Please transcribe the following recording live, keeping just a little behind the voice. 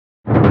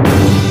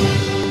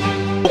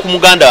ku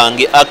muganda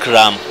wange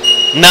Acram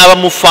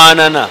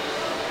n'abamufaanana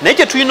naye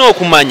kye tulina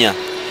okumanya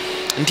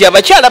nti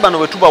abakyala bano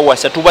bwe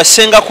tubawasa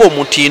tubasengako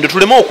omutindo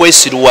tuleme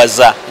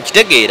okwesiruwaza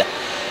nkitegeera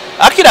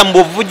Acram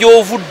bw'ova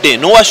gy'ovudde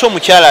n'owasa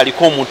omukyala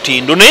aliko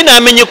omutindo naye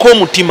n'amenyeko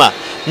omutima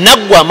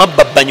naggwa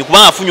amababbanyi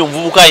kubanga afunye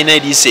omuvubuka alina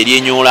eriisa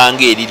eryenyoola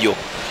ng'eriryo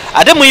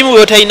ate mulimu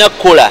bwe talina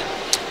kukola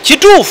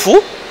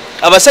kituufu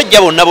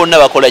abasajja bonna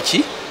bakola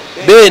ki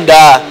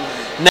benda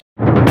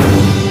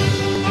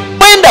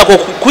wendako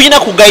kuyina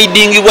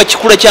kugaidingibwa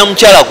kikula kya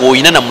mukyala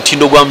gw'oyina na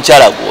mutindo gwa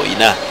mukyala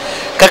gw'oyina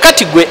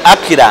kakati gwe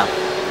Acram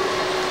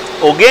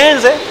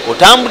ogenze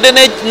otambudde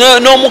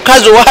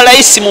n'omukazi owa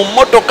layisi mu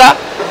mmotoka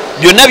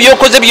byonna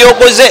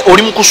byokoze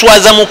oli mu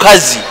kuswaza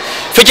mukazi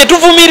ffe kye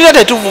tuvumirira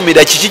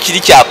tetuvumira kiki kiri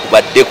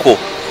kyakubaddeko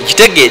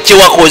ekitege kye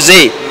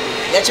wakoze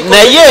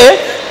naye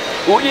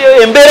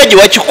embeera gye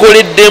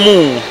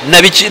wakikoleddemu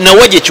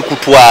nawa gye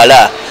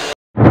kikutwala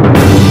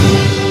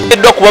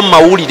eddwa kuba mu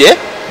mawulire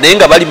naye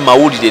nga bali mu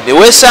mawulire ne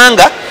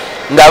weesanga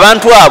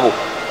ng'abantu abo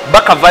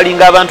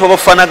bakavalinga abantu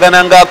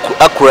abafaanagana nga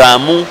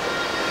Acram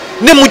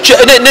ne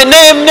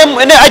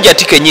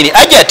Ajati kennyini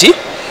Ajati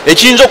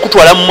ekiyinza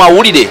okutwala mu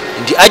mawulire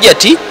nti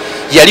Ajati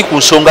yali ku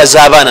nsonga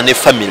z'abaana ne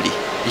family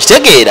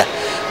ekitegeera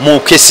mu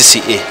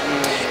KCCA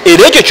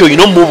era ekyo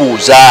kyolina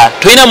omubuuza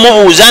tolina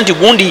mubuuza nti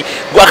gundi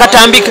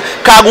akatambi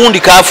ka gundi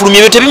kafulumye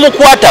ebyo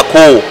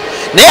tebimukwatako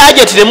naye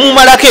Ajati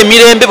temumalako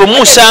emirembe bwe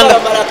musanga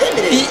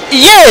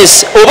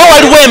yes oba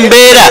waliwo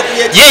embeera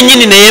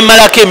yennyini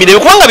neyemalako emirembe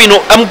kubanga bino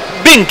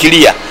being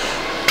clear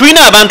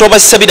tulina abantu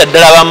abasabira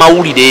ddala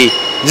abamawulire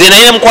nze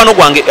nalina mukwano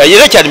gwange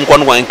era ekyali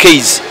mukwano gwange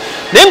Case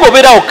naye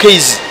ng'obeerawo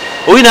Case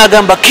olina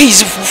agamba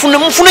Case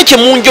mufune kye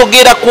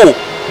munjogerako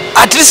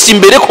at least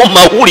mbereko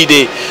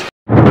mawulire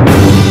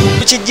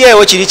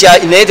kijjeewo kiri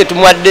naye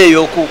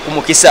tetumwaddeeyo ku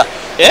mukisa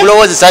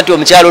kulowoozesa nti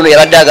omukyalo ono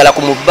yabadde agala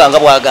kumubba nga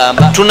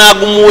bw'agamba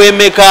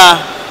tunagumuwemeka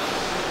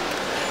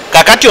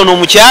kakati ono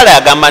omukyala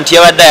agamba nti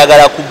yabadde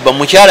ayagala kubba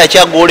mukyala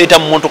kyagooleeta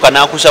mu mmotoka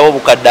n'akusaba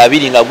obukadde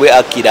 2 nga gwe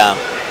Acram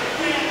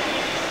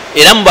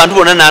era mu bantu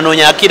bonna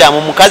n'anoonya Acram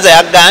omukazi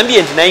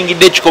yagambye nti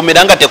nayingidde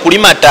ekikomera nga tekuli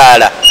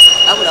mataala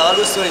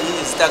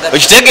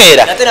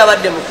okitegeera ate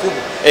nabadde mu kkubo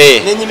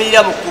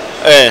nenyimirira mu kkubo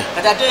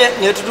kati ate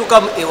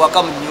netutuuka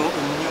ewaka mu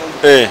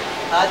nnyumba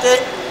ate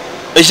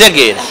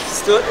ekitegeera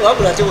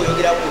wabula ate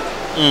bw'oyogeraku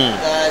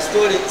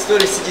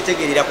story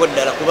sigitegeererako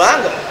ddala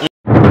kubanga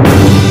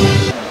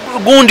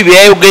gundi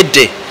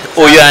byayogedde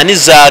oyo ani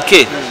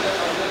zaake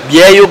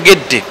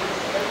byayogedde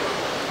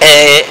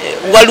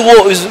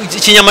waliwo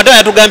kinyamatana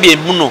yatugambye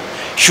muno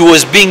she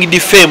was being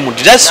defamed.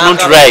 That's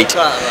not right.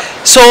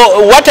 So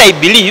what I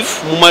believe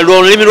mu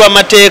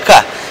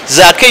lw'amateeka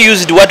Zake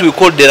used what we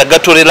call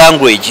derogatory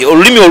language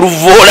olulimi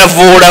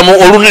oluvoolavoola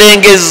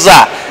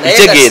olulengeza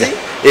ntegeera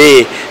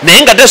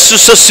naye nga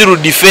tesuso siru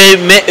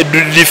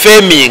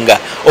defaming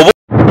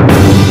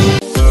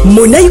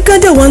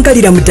Munnayuganda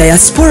wangalira mu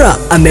diaspora,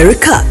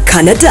 America,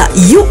 Canada,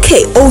 UK,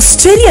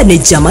 Australia ne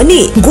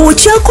Germany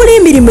ng'okyakola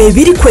emirimu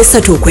 2 ku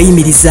 3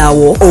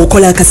 okweyimirizaawo.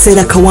 Okola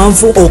akaseera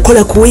kawanvu,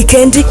 okola ku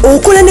weekend,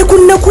 okola ne ku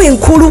nnaku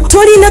enkulu,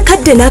 tolina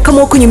kadde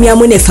n'akamu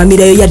okunyumyamu ne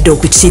famire yo yadde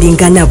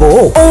okukiringa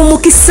nabo.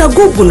 Omukisa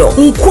guno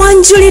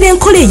nkwanjulira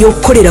enkola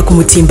ey'okukolera ku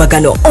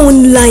mutimbagano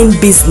online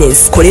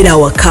business. Kolera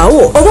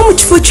awakaawo oba mu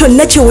kifo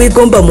kyonna kye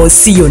weegomba mu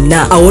nsi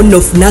yonna. Awo nno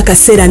ofuna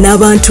akaseera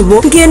n'abantu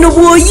bo ng'eno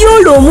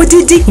bw'oyoola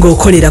omudidi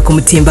ng'okolera ku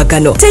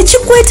mutimbagano.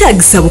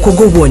 Tekikwetaagisa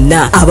bukugu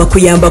bwonna.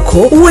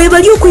 Abakuyambako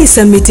weebali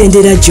okuyisa mu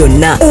mitendera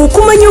gyonna.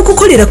 Okumanya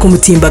okukolera ku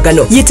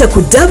mutimbagano yita ku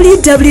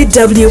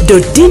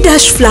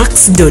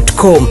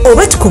www.d-flax.com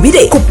oba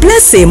tukubire ku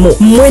 +1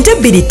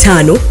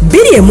 925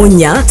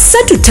 214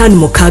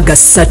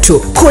 3563.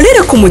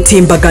 Kolera ku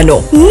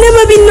mutimbagano ne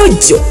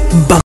babinojjo.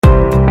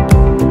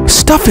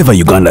 Staffever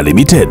Uganda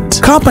Limited,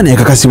 kampani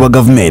ekakasibwa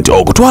government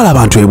okutwala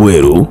abantu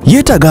ebweru,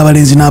 yeetaaga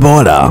abalenzi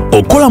n'abawala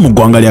okukola mu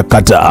ggwanga lya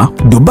Qatar,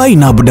 Dubai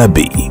na Abu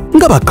Dhabi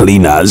nga ba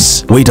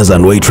cleaners, waiters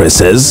and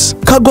waitresses,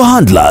 cargo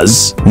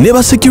handlers ne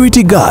ba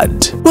security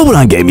guard.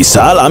 Wabulanga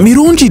emisaala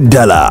mirungi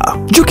ddala.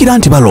 Jjukira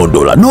nti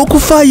balondoola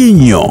n'okufaayo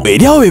ennyo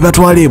eri abo be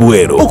batwala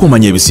ebweru.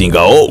 Okumanya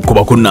ebisingawo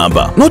kuba ku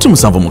nnamba noti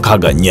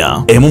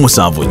 764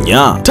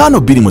 174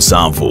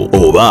 527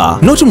 oba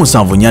noti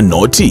 74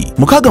 noti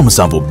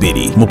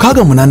 672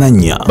 684.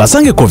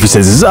 Basange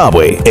offices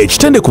zaabwe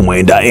ekitende ku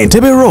Mwenda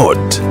Entebbe Road.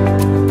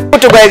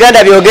 Tugwa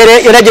Uganda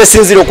byogere yona gye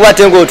sinzira okuba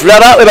tengo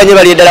tulaba webanye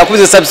bali ddala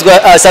kubiza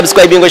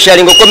subscribing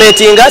sharing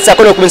commenting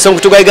sakono ku nsonga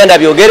tugwa Uganda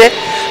byogere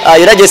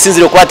yona gye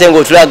sinzira okuba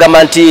tengo tulaga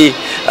manti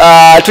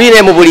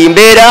tuline mu buli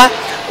mbeera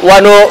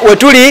wano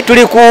wetuli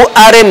tuli ku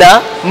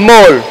Arena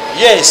Mall.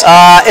 Yes.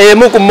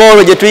 Emu ku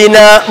mall gye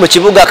tulina mu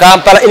kibuga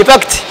Kampala. In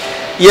fact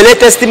ye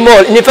latest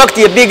mall, in fact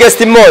ye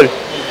biggest mall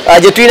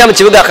gye tulina mu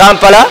kibuga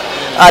Kampala.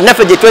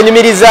 Naffe gye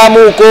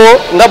twenyumirizaamuuko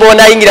nga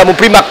boona ayingira mu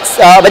Primax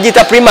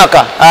bagiyita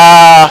Primaka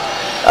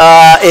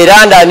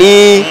era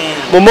ndani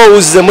mu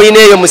Mouse mulina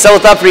eyo mu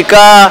South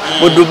Africa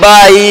mu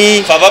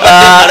Dubai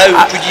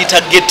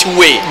tugiyita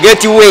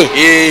Gateway.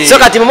 So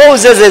kati mu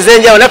Mouse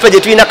ezenjawo naffe gye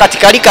tulina kati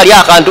kali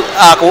akantu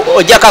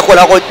ojja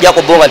kakolako ojja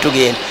kubonga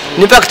tugenda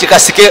nimpact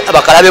kasike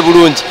bakalabe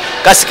bulungi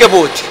kasike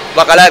boti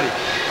bakalabe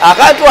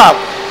akantu ako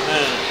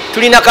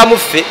tulina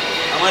kamuffe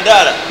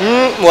amadala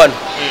wano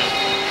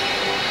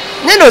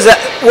nendoza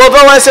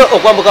wova wansi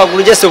okwambuka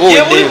gulu just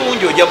obudde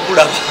bungi ojja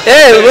bulaba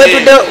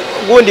wetudde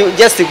gundi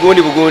just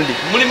gundi bugundi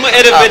mulimu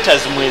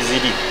elevators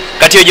mweziri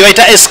kati ojo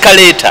bayita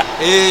escalator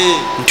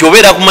nti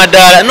obeera ku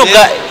madaala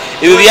noga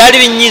ebyo byali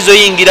binyiizo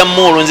oyingira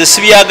moolo nze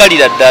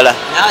sibyagalira ddala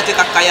ate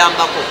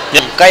kakayambako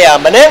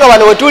kayamba naye nga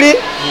wano wetuli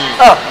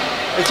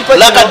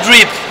laka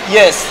drip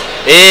yes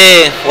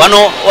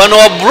wano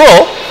wa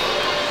bro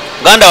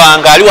ganda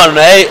wange ali wano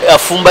naye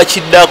afumba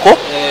kiddako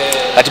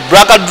kati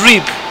braka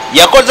drip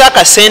yakoze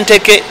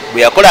akasenteke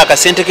bwe yakola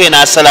akasenteke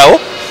n'asalawo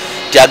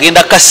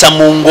tyagenda kassa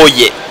mu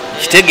ngoye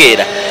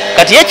kitegeera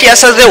kati ye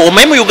kyeyasazeewo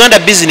omanyi mu Uganda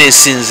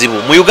bizinesi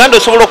nzibu mu Uganda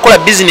osobola okukola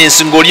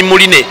bizinesi ng'oli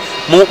muline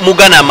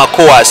mugana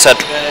amakowa 3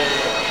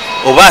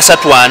 oba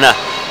 3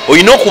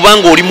 olina okuba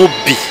ng'oli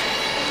mubbi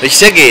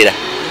ekitegeera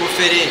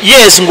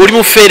yes ng'oli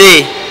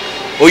mufere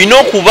olina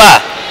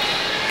okuba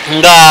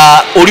nga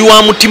oli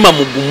wa mutima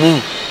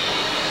mugumu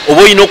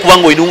oba olina okuba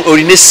nga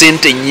olina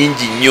essente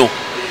nnyingi nnyo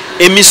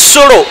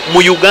emisolo mu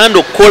Uganda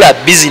okukola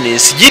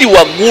bizinesi giri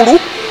waggulu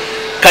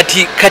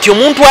kati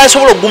omuntu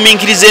asobola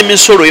okugumiikiriza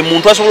emisolo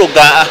omuntu asobola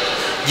okuga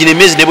gino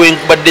emyezi ne bwe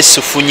nkubadde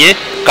sifunye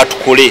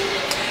katukole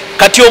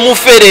kati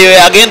omufere eyo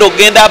yagenda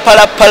okugenda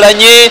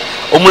apalapalanye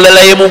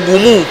omulala ye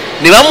mugumu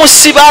ne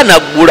bamusiba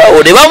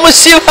naggulawo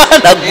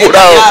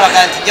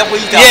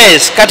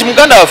yes kati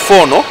muganda waffe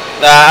ono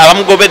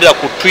abamugoberera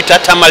ku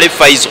Twitter Tamale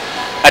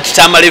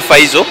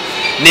Faizo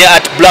ne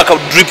at Black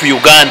Drip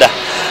Uganda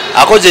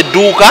akoze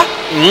edduuka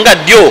nga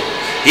ddyo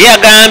ye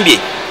yagambye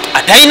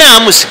atalina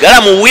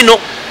amusigala mu Bwino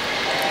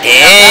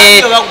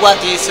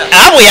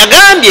abo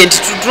yagambye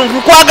nti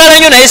tukwagala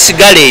nnyo naye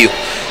sigala eyo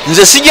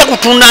nze sijja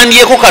kutunda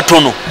ndyeko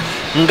katono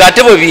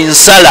ng'ate bwe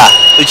binsala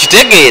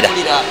ekitegeera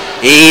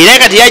era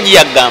kati yaji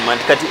yagamba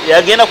nti kati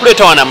yagenda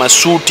kuleeta wana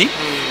amasuuti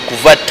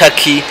kuva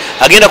Turkey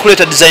agenda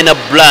kuleeta designer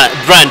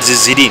brands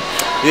ziri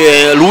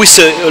Louis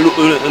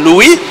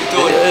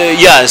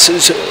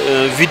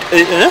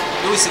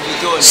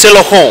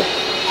Selohon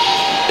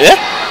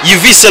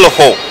Yivi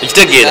Selohon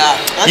ekitegeera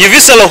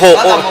Yivi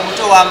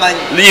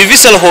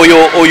Selohon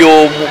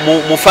oyo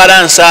mu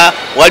Faransa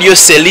waliyo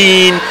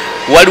Celine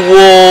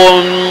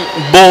waliwo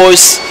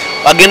Boss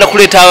agenda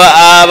kuleeta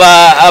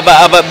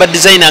aba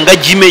designer nga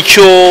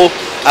Jimecho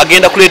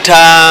agenda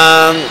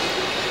kuleeta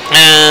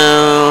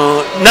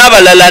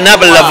n'abalala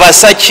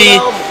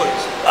Versace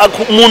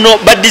muno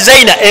ba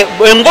designer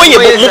engoye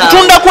mu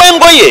kutunda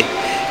kw'engoye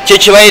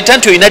kye bayita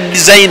nti olina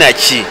designer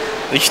ki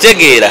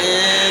ekitegeera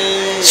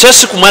so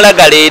si kumala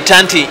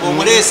galeeta nti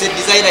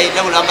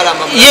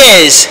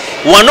yes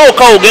wano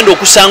okawo ogenda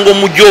okusanga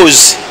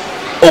omujozi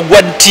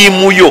ogwa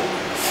ttiimu yo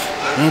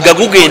nga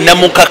gugenda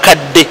mu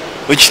kakadde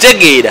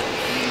ekitegeera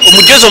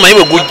omujozi omanyi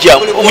bwe gujja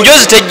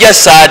omujozi tejja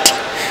saati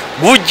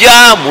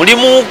gujja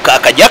mulimu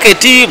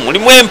akajaketi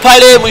mulimu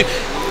empale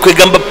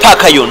kwegamba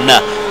paaka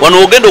yonna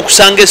wano ogenda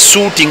okusanga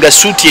esuuti nga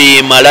suuti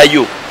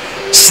eyemalayo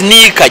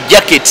sneaker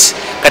jackets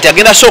kati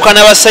agenda sooka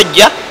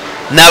n'abasajja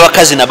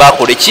n'abakazi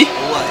nabakola ki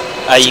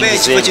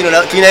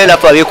tulinayo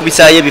napo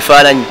abyekubisayo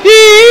ebifaananyi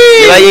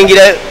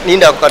nebayingira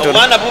ninda kukatono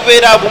omwana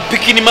bubeera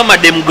bupikini mama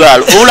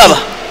demugaalo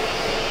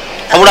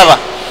obulaba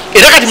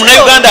era kati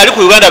munauganda ali ku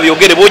Uganda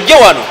byogere bwojja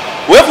wano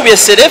weekubye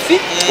serefi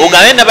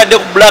ogambe nabadde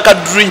ku Black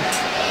Drip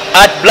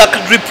at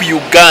Black Drip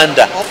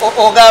Uganda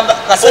ogamba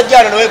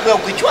kasajjano nowekwea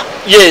kukichwa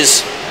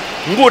yes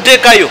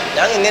nguteekayo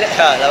nange ngene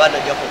labana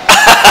jako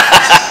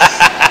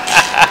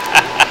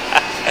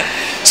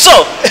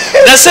so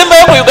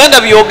nasembayo ku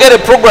Uganda byogere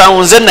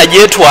program nze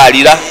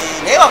nagyetwalira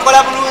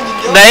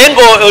naye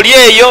nga oli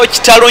eyo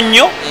kitalo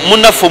nnyo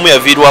munnaffe omu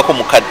yaviirwako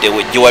mukadde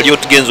we gye wali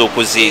otugenza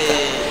okuziika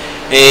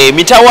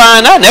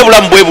mitawaana naye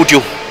bulamu bwe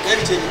butyo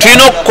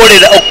tulina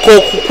okukolera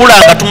okukula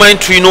nga tumanyi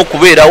tulina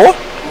okubeerawo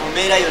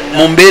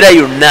mu mbeera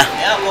yonna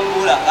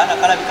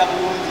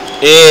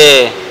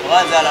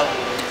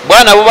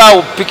bwana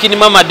bubaawo pikini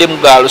mama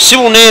demugaalo si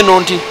buneeno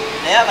nti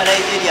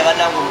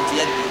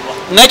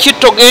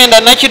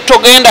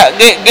nakittogenda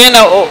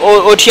genda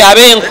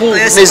otyabe enku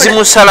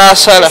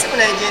nezimusalaasala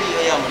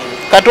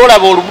kati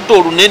olaba olubuto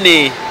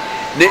olunene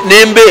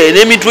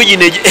n'emitwe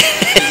gino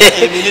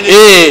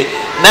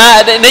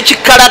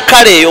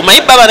nekikalakale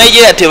omanyi baba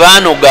Nigeria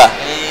tebaanoga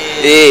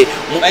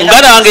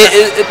muganda wange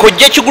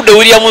kojja kigudde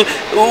William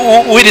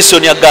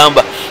Wilson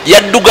yagamba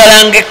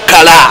yaddugalanga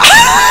ekkala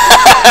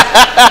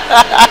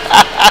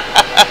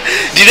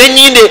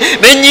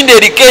nenyinde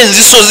eriko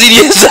enziso ziri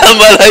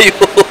ezamalayo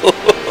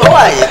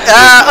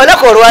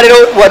olako olwaliro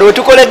wano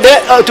wetukoledde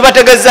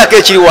tubategezaako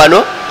ekiri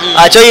wano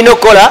akyoyina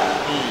okukola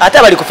ate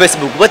abali ku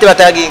Facebook bo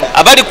tebataginga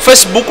abali ku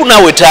Facebook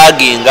nawe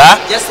taginga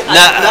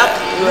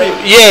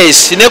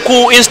yes ne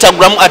ku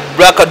Instagram at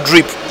Black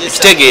Drip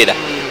kitegeera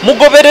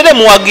mugoberere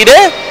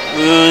muwagire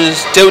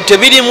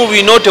tebirimu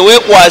bino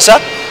tewekwasa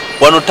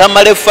wano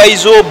Tamale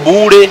Faizo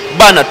Buule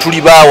bana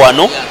tuli ba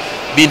wano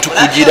bintu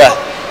kugira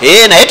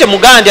naye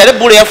temugandi ale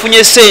Buule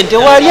yafunye sente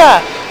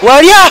walya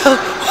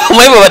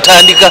omayibo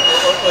batandika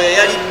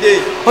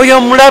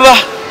oyo mulaba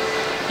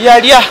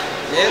yalya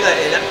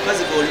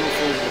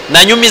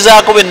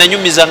nanyumizaako bwe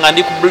nanyumiza nga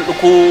ndi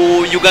ku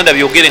Uganda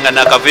byogere nga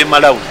nakava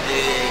emalawu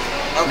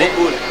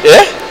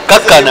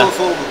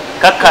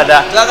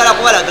kakkana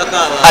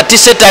ati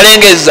se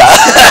talengeza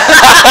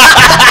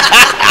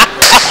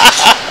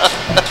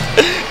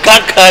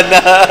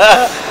kakkana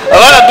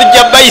abaana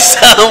tujja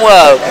bayisaamu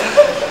awo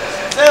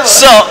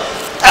so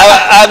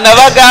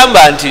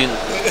nabagamba nti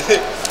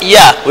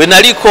ya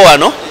wenaliko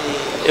wano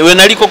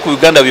wenaliko ku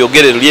Uganda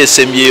byogere luli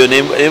esembyeyo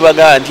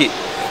nebagamba nti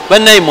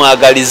bannaye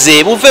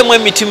mwagalize muveemu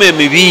emitima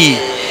emibi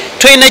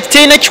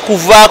tolina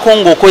kikuvaako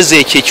ng'okoze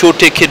ekyo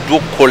ekyoteekeddwa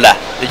okukola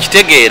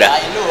ekitegeera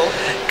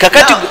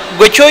kakati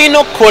gwe kyolina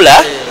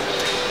okukola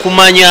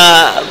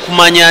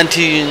kumanya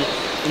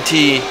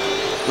nti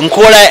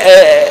nkola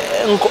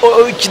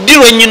kiddi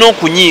lwe nnyina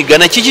okunyiiga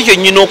nakiki kyo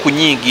nnyina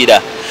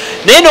okunyiigira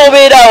naye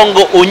n'obeeraawo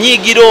nga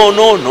onyiigira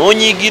ono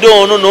n'onyiigira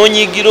ono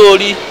n'onyiigira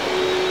oli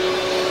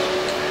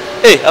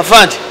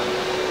afanti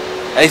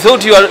I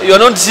thought you are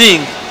not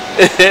seeing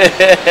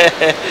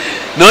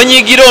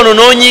n'onyiigira ono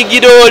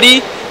n'onyiigira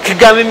oli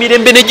kigamba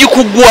emirembe ne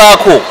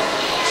gikuggwako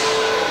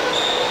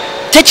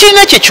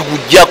tekirina kye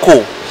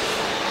kigujjako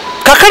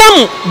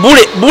kakalamu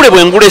bule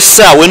bwengula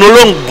essaawa eno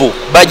longbo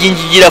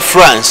baginjigira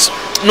France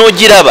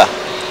n'ogiraba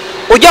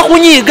ojja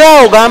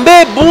kunyiiga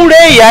ogambe bule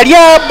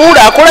yalya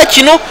bule akola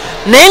kino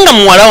naye nga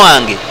muwala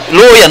wange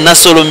looya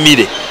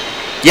nasolomire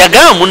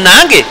yagamba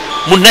munnange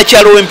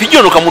munnakyalo w'empigi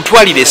ono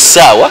kamutwalire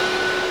essaawa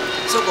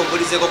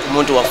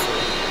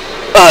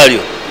alyo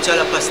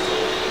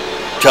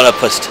chala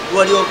pasta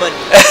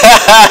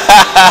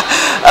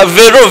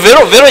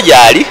vero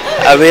gyali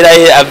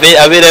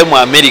abeerayo mu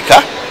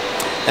America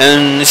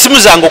simu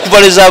zange okuva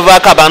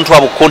lezavaako abantu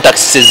abo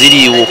contacts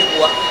eziriiwo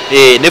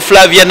ne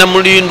Flavia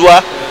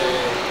Namulindwa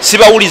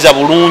sibawuliza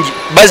bulungi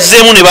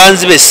bazzeemu ne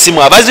banziba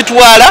essimu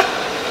abazitwala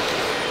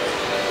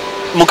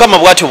mukama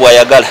bwatyo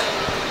bwayagala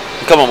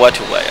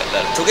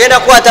tugenda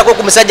kukwatako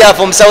ku musajja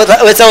waffe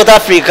we South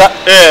Africa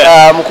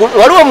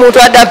waliwo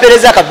omuntu adde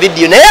ampeereza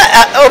akavidiyo naye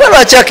oba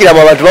lwaki Acram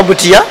abantu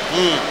bamutya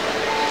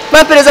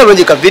bampeereza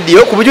bulungi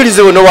kavidiyo ku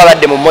bujulizi buno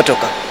wabadde mu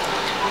mmotoka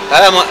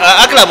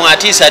Acram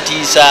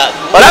atiisatiisa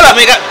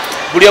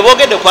buli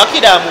obogedde ku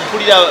Acram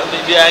mpulira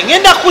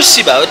ngenda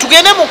kusiba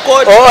tugende mu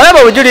kooti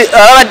olaba obujuli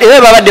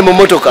babadde mu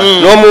mmotoka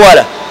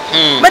n'omuwala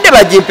badde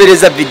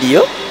bagimpeereza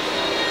vidiyo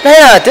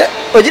naye ate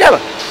ogiraba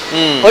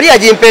oli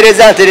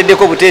agimpeereza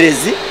ntereddeko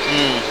buterezi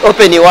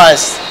open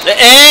once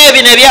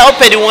bino ebya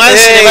open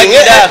once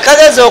nebagira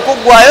kageze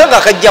okuggwayo nga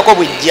kajjako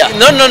bujja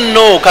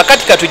no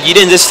kakati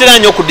katugire nze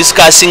sitera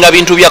okudiscussinga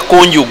bintu bya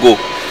konjugo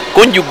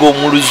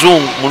mu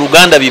luzungu mu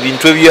Luganda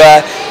bintu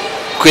ebya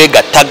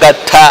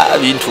kwegattagatta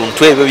bintu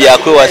ebyo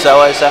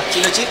byakwewasawasa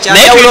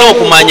naye tulina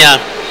okumanya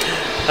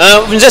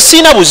nze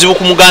siina buzibu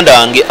ku muganda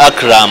wange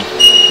Acram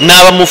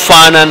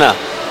n'abamufaanana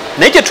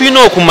naye kye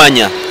tulina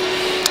okumanya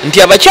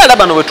nti abakyala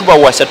bano bwe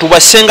tubawasa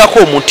tubasengako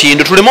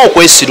omutindo tuleme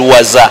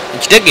okwesiruwaza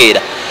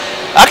nkitegeera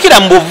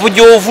Acram bw'ova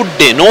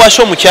gy'ovudde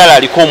n'owasa omukyala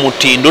aliko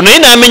omutindo naye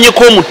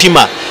n'amenyeko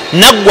omutima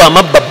naggwa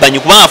amabbabbanyi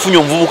kubanga afunye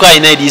omuvubuka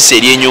alina eriisa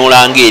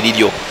eryenyolanga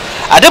eriryo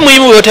ate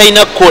muyimu bwe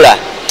talina kukola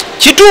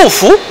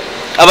kituufu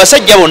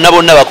abasajja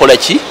bonna bakola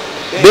ki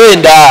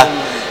benda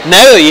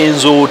naye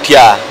oyenza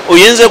otya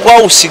oyenze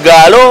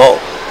kwawusigaalo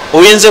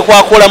oyenze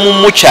kwakola mu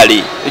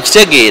mukyale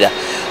ekitegeera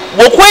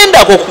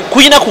bwokwendako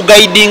kuyina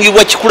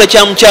kugaidingibwa kikula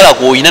kya mukyala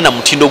gwoyina na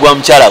mutindo gwa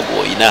mukyala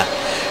gwoyina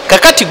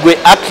kakati gwe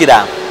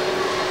Acram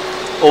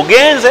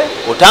ogenze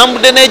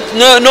otambudde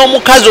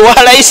n'omukazi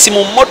owa layisi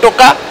mu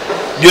mmotoka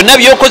byonna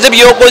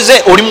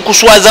byokoze oli mu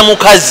kuswaza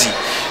mukazi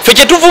ffe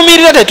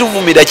kyetuvumirira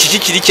tetuvumira kiki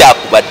kiri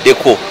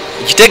kyakubaddeko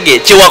ekitege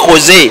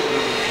kyewakoze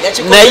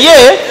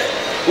naye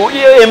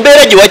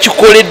embeera gye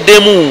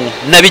wakikoleddemu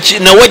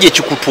nawa gye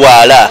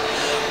kikutwala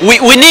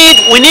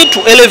we need to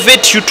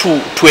elevate you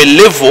to a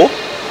level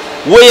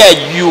where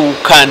you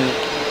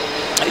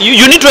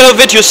need to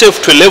elevate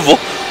yourself to a level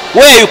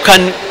where you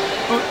can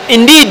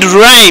indeed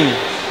rhyme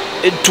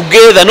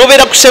together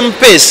nobeera ku same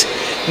pace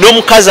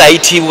n'omukazi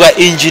ayitibwa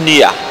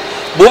engineer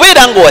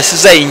bw'obeera nga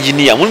owasiza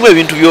engineer mulimu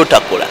ebintu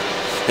byotakola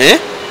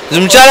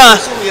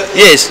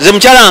nze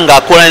mukyala nga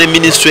akola ne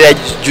ministry ya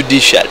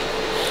judiciary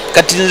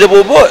kati nze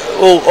bwoba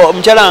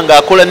omukyala nga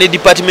akola ne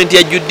department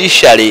ya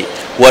judiciary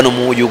wano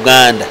mu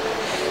Uganda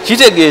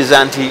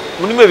kitegeeza nti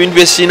mulimu ebintu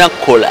bye sirina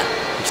kukola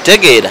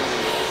kitegeera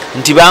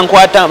nti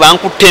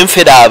bankutte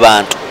enfera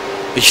abantu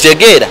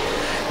ekitegeera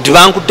nti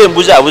bankutte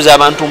mbuzaabuza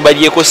abantu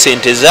mbalyeko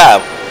sente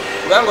zaabwe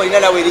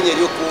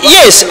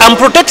yes I'm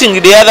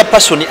protecting the other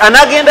person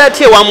anagenda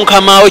atye wa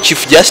mukamawo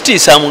chief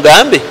justice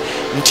amugambe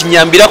nti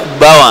nyambira ku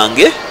bba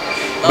wange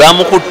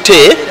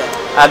bamukutte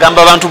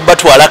agamba abantu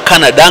batwala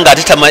Canada nga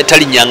ate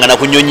talinyangana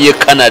ku nnyonyi ye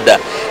Canada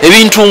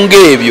ebintu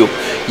ng'ebyo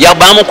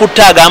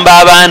bamukutte agamba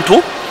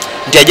abantu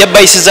nti ajja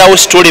bayisizaawo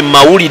sitole mu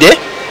mawulire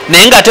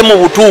naye nga ate mu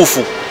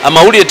butuufu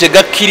amawulire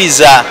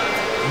tegakkiriza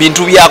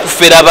bintu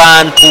byakufera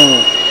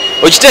bantu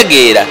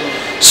okitegeera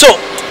so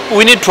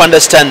we need to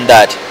understand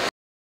that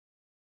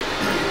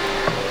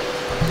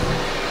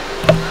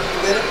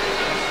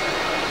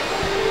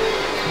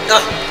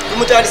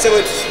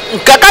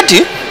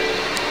kakati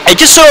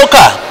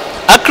ekisooka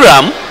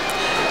Acram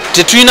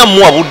tetulina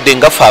muwa budde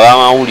nga ffe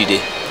abamawulire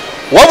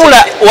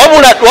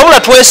wabula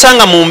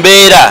twesanga mu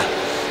mbeera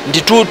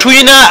nti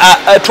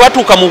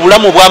twatuuka mu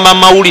bulamu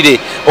bwamamawulire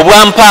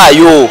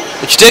obwampaayo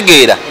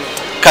okitegeera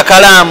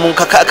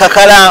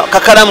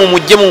kakalaamu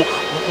mujje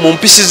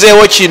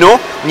mumpisizeewo kino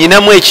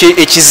nyinamu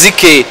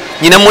ekizike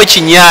nyinamu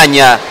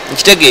ekinyaanya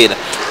nkitegeera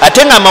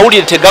ate nga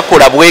amawulire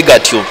tegakola bwe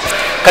gatyo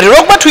kati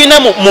olwokuba tulina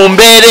mu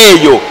mbeera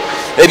eyo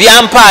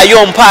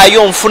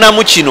ebyampaayo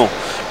nfunamu kino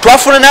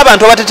twafuna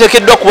n'abantu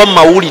abateteekeddwa kuba mu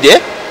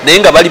mawulire naye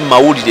nga bali mu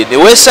mawulire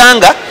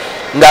neweesanga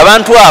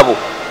ng'abantu abo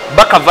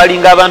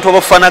bakavalinga abantu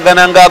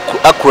abafaanagana nga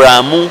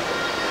Acram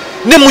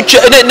ne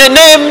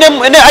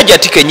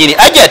Ajati kenyini.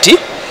 Ajati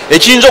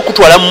ekiyinza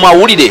okutwala mu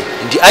mawulire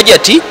nti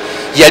Ajati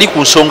yali ku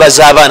nsonga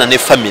z'abaana ne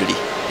family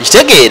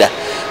ekitegeera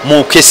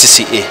mu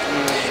KCCA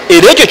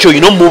era ekyo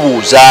kyolina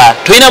omubuuza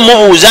tolina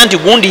mubuuza nti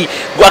gundi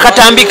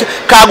akatambi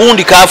ka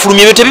gundi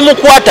kafulumye ebyo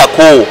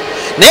tebimukwatako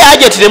naye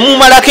Ajati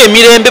temumalako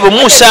emirembe bwe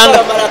musanga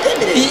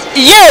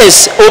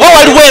yes oba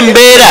waliwo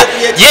embeera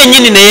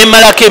yenyini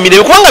neyemalako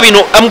emirembe kubanga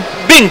bino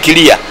being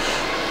clear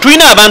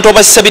tulina abantu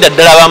abasabira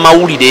ddala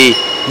abamawulire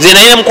nze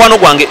naye mukwano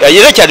gwange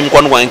era ekyali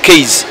mukwano gwange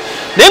Case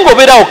naye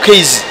ng'obeerawo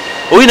Case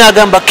olina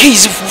agamba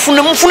Case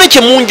mufune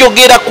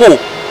kyemunjogerako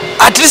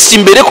at least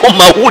mbeereko mu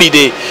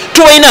mawulire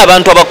tubalina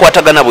abantu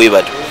abakwatagana bwe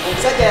batyo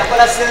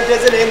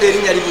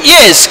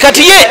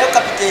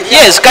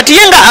kati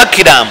ye nga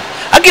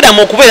Acram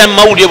okubeera mu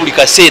mawulire buli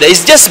kaseera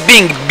is just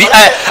being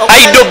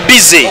idle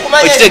busy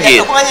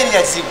okitegeera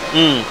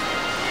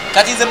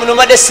kati nze muno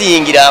mbadde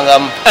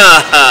siyingirangamu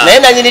naye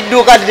nanyini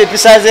dduuka ati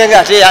tepisaze nga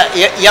ate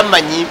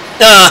yammanyi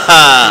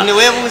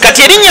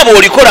kati erinnya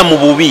bw'olikola mu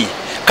bubi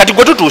kati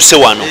gwe tutuuse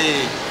wano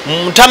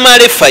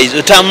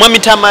mwami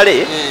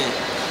Tamale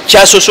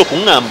kyasoose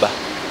okuŋŋamba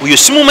oyo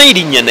simumanyi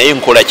linnya naye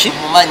nkola ki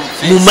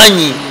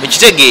mumanyi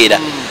okitegeera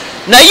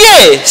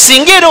naye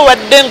singa era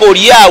obadde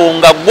ng'oli awo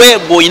nga gwe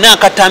olina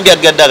akatambi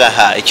agaddaga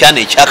ekyana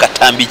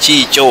ekyakatambi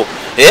kiikyo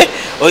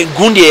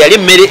gundi eyali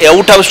emmere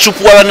eyawuta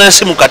supu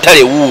wabanansi mu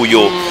katale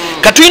wuuyo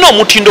katulina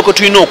omutindo kwe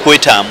tulina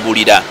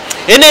okwetambulira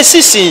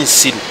ensi si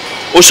nsiru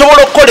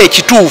osobola okukola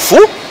ekituufu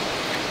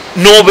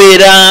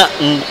n'obeera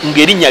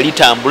ng'erinnya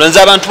litambula nze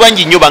abantu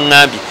bangi nnyo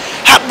baŋŋambye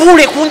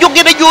Buule ku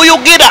njogera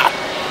gy'oyogera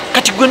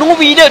kati gwe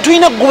n'obiire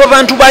tulina kugoba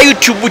bantu ba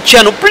YouTube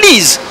channel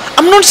please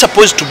I'm not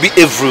supposed to be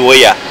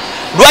everywhere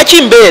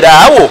lwaki mbeera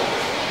awo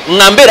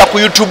nga mbeera ku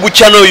YouTube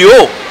channel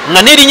yo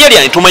nga n'erinnya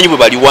lyange tumanyi bwe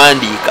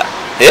baliwandiika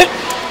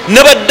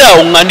nabadde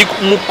awo nga ndi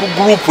mu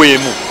gurupu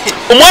emu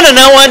omwana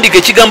n'awandiika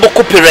ekigambo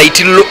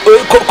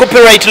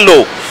copyright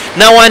law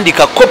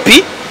n'awandiika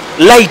copy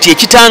light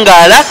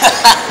ekitangaala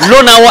lo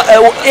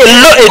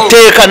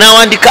etteeka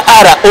n'awandiika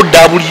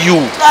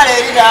ROW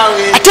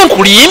ate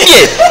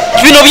nkulimbye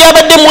bino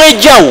byabadde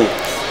mwejawo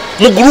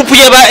mu gurupu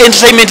y'aba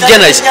entertainment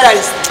journalist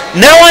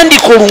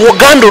n'awandiika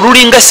Oluganda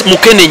olulinga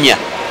Mukenenya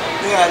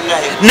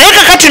naye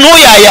kakati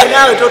n'oyo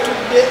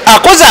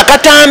akoze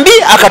akatambi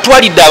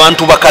akatwalidde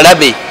abantu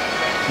bakalabe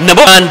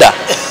nabo anda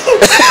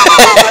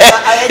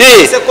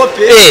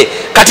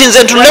kati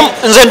nze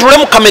ntule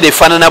mu kamera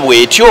efaanana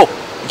bwetyo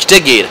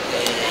nkitegeera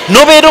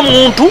nobeera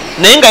omuntu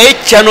naye nga ye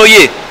chano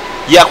ye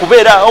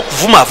yakubeera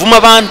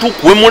okuvumavuma bantu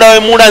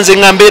kuwemulawemula nze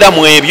nga mbeera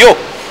mu ebyo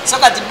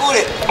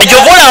ekyo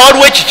vola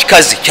waliwo eki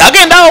kikazi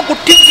kyagendawo ku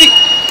TV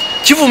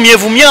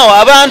kivumyevumyawo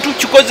abantu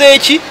kikoze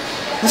eki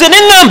nze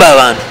neŋŋamba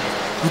abantu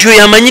nti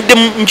oyo amanyidde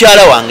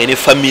mukyala wange ne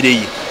famire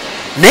ye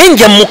naye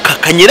nja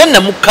mukkakanya era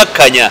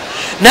namukkakanya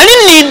nali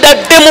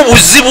nindaddemu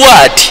buzibu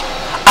ati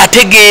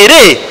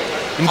ategeere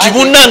nti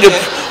bunnange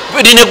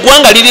lino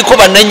eggwanga liriko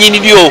bannanyini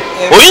lyo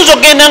oyinza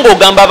ogenda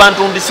ng'ogamba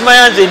abantu ndi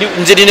simanya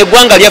nze lino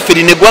eggwanga lyaffe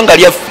lino eggwanga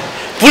lyaffe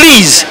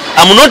please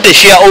I'm not a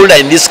shareholder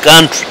in this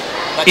country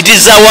it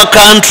is our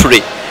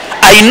country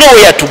I know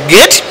where to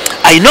get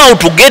I know how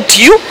to get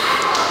you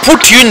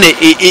put you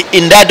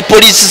in that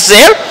police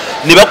cell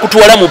ne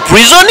bakutwala mu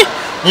prison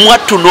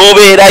mwattu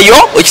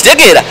n'obeerayo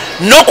okitegeera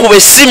n'okuba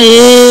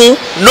essimu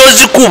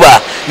n'ozikuba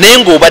naye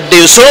ng'obadde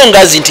ensonga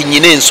nti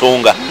nnyina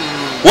ensonga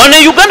wano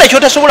e Uganda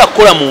kyotasobola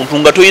kukola muntu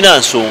nga tolina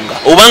nsonga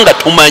oba nga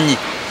tomanyi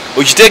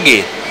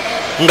okitegeera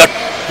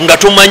nga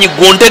tomanyi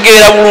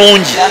gwontegeera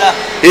bulungi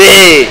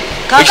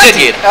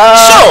okitegeera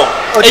so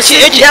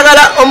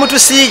ekiyagala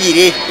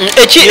omutusiigire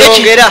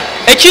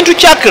ekintu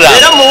kyakira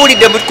era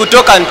muwulidde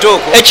kutoka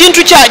ntoko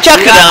ekintu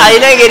kyakira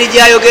alina engeri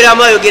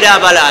gyayogeramu ayogera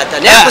abalaata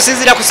naye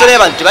kusinziira ku sole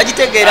abantu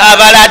tebagitegeera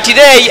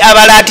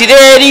abalaatire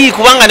eri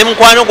kubanga ne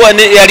mukwano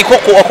yaliko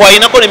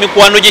kwalinako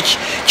n'emikwano gye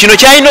kino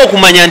kyalina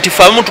okumanya nti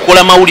fe abamu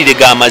tukola mawulire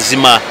ga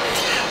mazima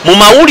mu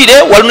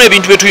mawulire waliwo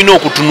ebintu bye tulina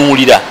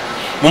okutunuulira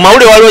mu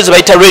mawulire waliwo ze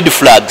bayita red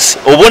flags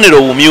obubonero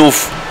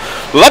obumyufu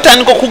bwe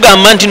batandika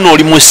okugamba nti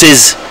nooli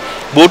musezi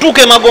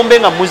bw'otuuka emagombe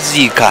nga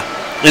muziika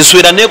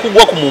enswera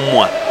neekugwa ku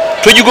mumwa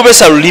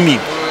togigobesa lulimi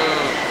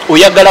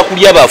oyagala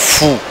kulya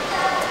bafu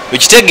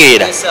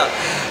okitegeera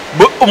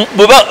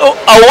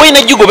awo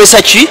olina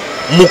gigobesa ki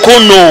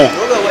mukono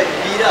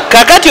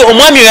kakati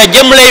omwami oyo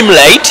ajja mu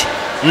limelight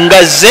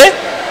nga ze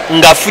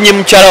ng'afunye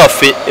mukyala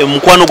waffe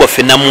mukwano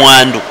gwaffe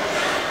Namwandu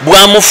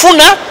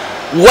bw'amufuna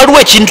waliwo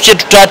ekintu kye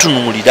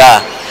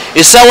tutatunuulira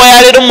essaawa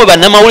ya leero mmwe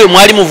bannamawulire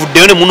mwali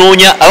muvuddeyo ne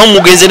munoonya abamu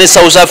mugenze ne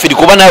South Africa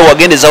oba nawe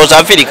wagende South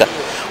Africa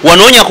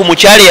wanoonya ku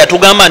mukyala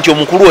yatugamba nti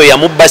omukulu oyo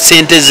yamubba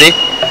ssente ze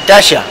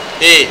Tasha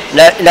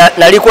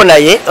naliko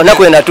naye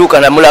onaku enatuuka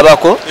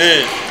namulabako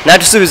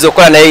natusuubiza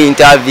okukola naye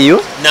interview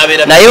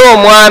naye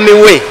omwami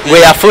we bwe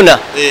yafuna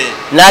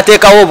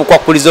n'ateekawo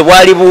obukwakkulizo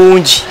bwali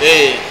bungi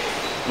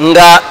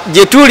nga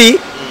gye tuli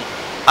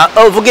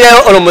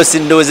ovugirayo almost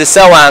ndowooza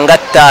essaawa nga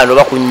 5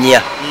 oba ku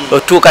 4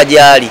 otuuka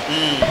gyali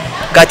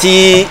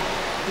kati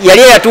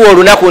yali eyatuwa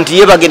olunaku nti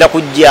ye bagenda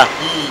kujja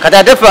kati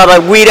ate ffe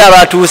abagwire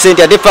abatuuse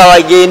nti ate ffe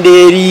abagenda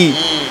eri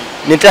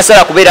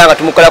netasala kubeera nga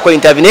tumukolako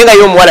interview naye nga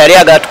ye omuwala yali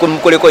agala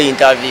tumukoleko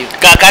interview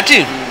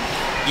kakati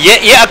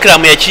ye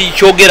Acram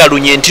yakikyogera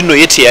lunye nti no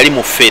ye teyali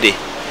mufere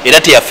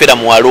era teyafera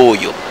muwala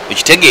oyo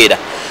okitegeera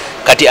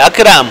kati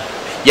Acram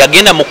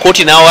yagenda mu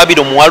kooti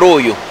n'awabira omuwala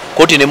oyo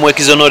kooti ne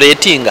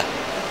exoneratinga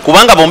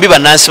kubanga bombi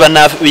bannansi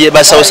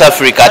ba South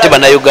Africa ate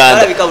banna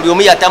Uganda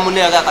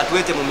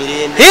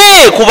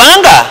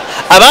kubanga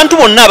abantu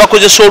bonna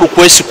abakozesa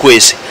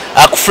olukwesikwesi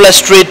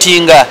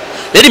akufrustratinga.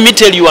 Let me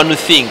tell you one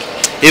thing,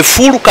 a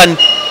fool can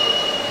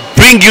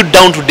bring you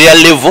down to their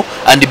level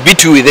and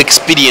beat you with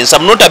experience.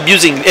 I'm not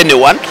abusing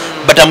anyone,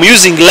 but I'm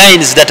using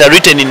lines that are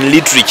written in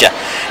literature.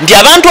 Nti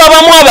abantu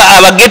abamu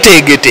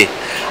abagetegete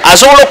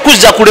asobola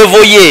okuzza ku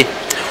level ye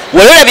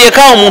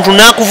weerabyeko omuntu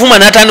n'akuvuma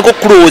n'atandika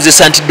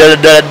okulowoozesa nti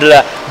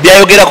ddala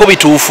byayogerako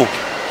bituufu.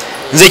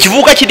 Nze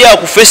ekivuuka kiri awo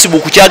ku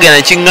Facebook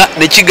kyagenda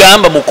ne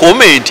kigamba mu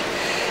comment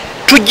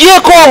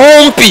tugyeko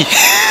obumpi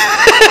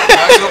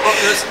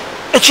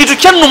ekintu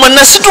kyannuma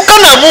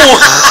nasitukanamu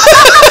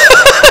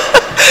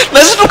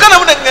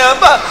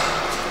negamba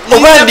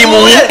oba ndi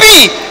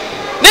mumpi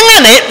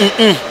nengane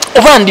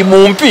oba ndi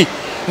mumpi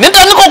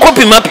netandika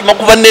okupimapima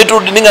kuva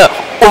netudde nenga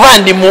oba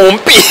ndi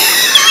mumpi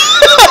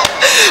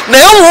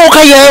naye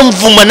omuvubuka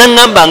yanvuma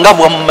nangamba nga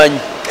bwammanyi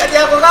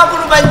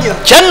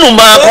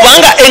kyannuma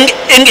kubanga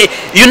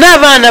yona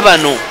abaana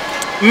bano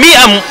me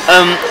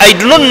I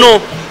do not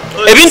know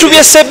ebintu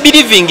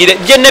byesebirivingire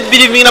gye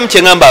nebirivingira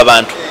mukyengamba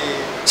abantu.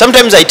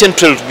 Sometimes I tend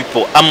to tell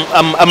people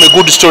I'm a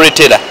good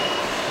storyteller.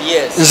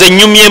 Yes. Nze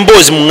nyumye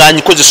emboozi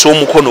munganyi kozesa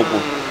omukono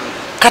guno.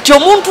 Kati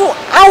omuntu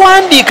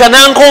awandiika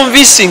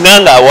nankonvinsinga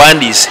nga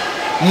awandiise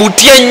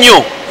mutya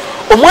nnyo.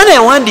 Omwana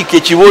yawandiika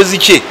ekiboozi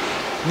kye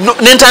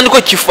nentandika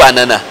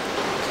okukifaanana.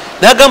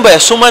 N'agamba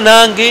yasoma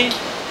nange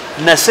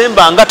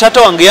nasembanga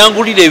taata wange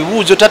yangulira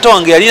ebibuuzo taata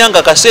wange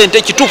yalinanga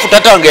kasente kituufu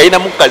taata wange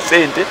yalinamu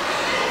kasente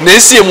naye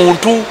si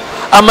muntu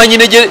amanyi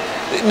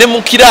ne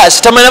mu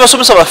kiraasi tamanyi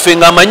abasomesa baffe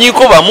nga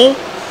amanyiko bamu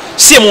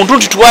si muntu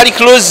nti twali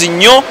close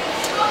nnyo.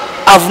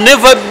 I've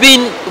never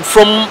been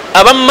from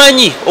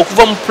abamanyi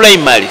okuva mu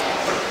primary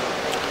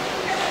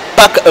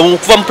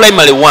okuva mu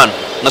primary 1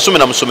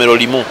 nasomera mu ssomero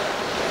limu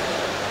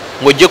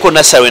ng'oggyeko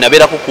nasale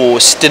nabeerako ku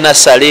site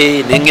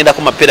nasale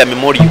nengendako mapera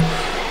memorial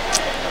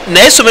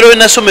naye essomero we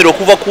nasomera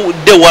okuva ku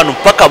day 1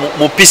 paka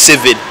mu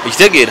P7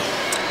 ekitegeera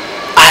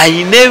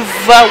I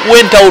never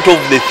went out of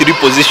the 3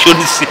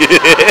 positions.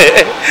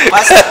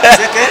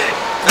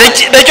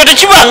 Nekyo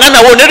tekibanga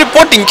nawo ne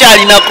report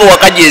nkyalinako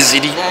wakaje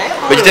eziri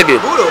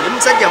ekitegeera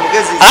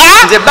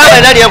nze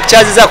baba nali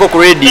yakukyazizaako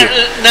ku radio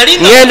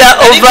ngenda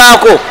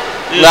ovaako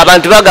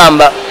ng'abantu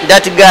bagamba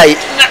that guy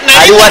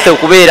ali wate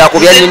okubeera ku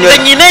byanyonyo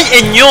nyina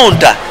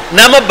ennyonta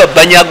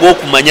n'amabbabanya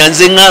ag'okumanya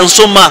nze nga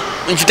nsoma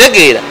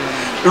nkitegeera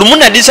lumu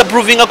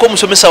nadisapprovingako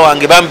omusomesa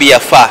wange bambi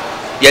yafa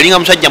yalinga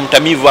musajja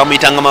mutamivu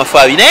amuyitanga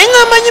mafaabi naye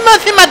nga amanyi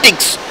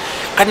mathematics.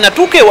 Kati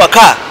natuuka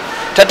ewaka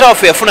tata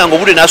waffe yafunanga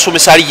obudde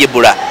n'asomesa ali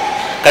yebula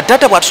kati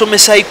tata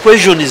bw'atusomesa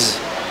equations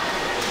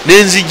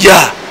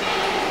nenzija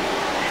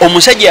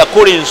omusajja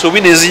yakola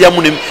ensobi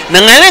nenzijjamu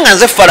naŋŋane nga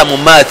nze fala mu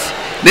math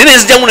naye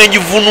nenzijjamu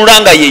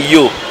nenjivunula nga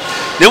yeyo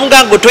ne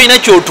muganga tolina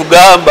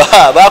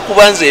kyotugamba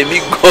bakubanza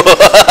emiggo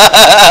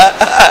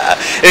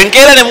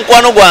enkeera ne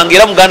mukwano gwange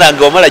era muganda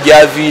wange wamala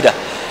gy'aviira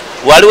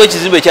waliwo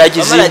ekizimbe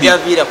kyakizimbi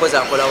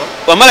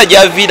wamala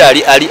gy'aviira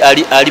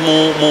ali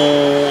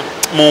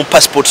mu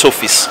passport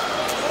office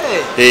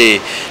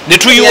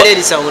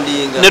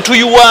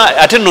netuyiwa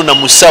ate nno na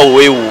musawo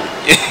weewu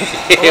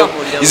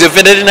is a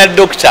veterinary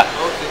doctor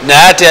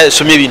naye ate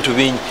asomye ebintu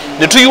bingi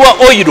netuyiwa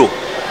oiro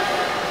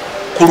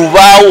ku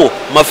lubaawo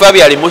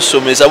mafaabi alimu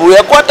osomesa buli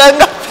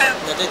yakwatanga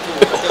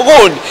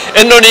gundi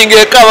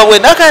enoninga ekaba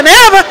bwenaka naye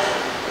aba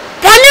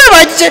pani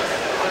abagize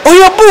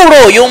oyo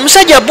buulo oyo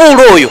omusajja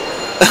buulo oyo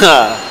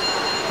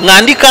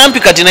nga ndi kampi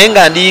kati naye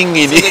nga ndi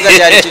yingini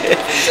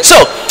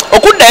so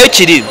okuddayo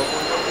kiri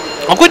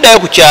okuddayo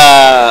ku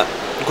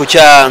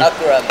kya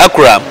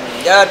Acram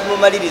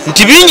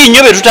nti bingi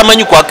nnyo bye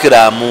tutamanyi ku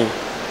Acram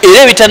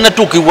era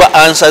ebitannatuukibwa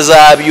ansa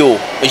zaabyo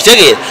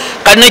ekitegeera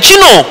kati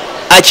nekino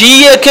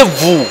akiyiyeeko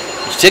evvu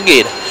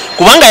ekitegeera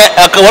kubanga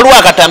waliwo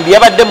akatambi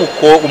yabadde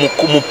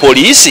mu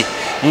poliisi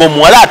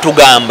ng'omuwala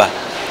atugamba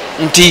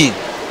nti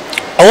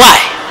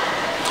owaayi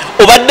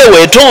obadde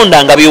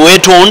weetonda nga bye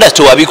weetonda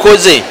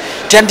tewabikoze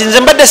nti nze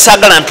mbadde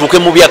saagala ntuuke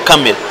mu bya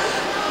kamera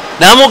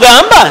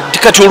n'amugamba nti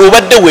kati olwo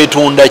obadde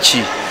weetunda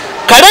ki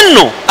kale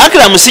nno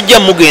Acram sijja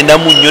mugenda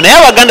mu nnyo naye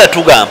Abaganda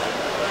tugamba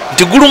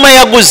nti guluma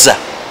yaguzza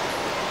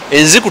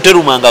enziku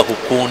terumanga ku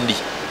kkundi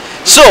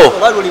so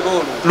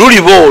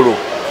luliba olwo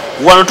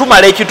wano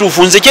tumala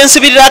ekituufu nze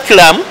kyensibirira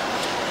Acram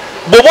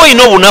bw'oba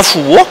olina obunafu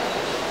bwo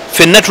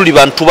ffenna tuli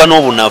bantu tuba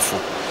n'obunafu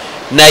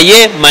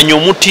naye manya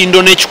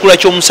omutindo n'ekikula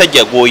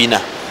ky'omusajja gw'olina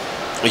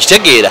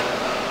okitegeera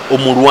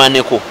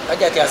omulwaneko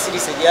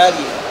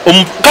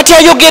kati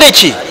ayogere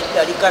ki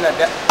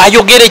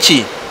ayogere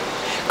ki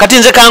kati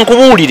nze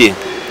kankubuulire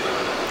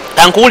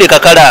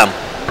Kakalaamu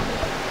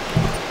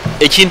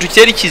ekintu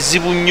kyeri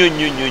kizibu nnyo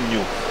nnyo nnyo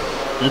nnyo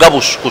nga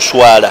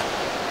kuswala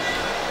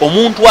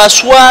omuntu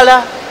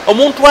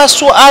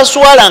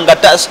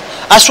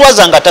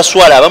aswaza nga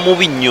taswala aba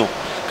mubi nnyo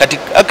kati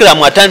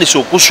Acram atandise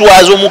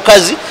okuswaza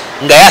omukazi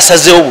nga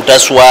yasazeewo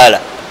butaswala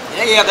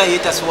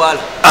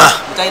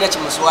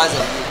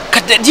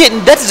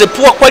that is a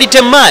poor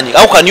quality man.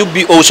 How can you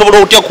be osobola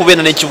otya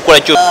kubeera n'ekibukola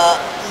kyo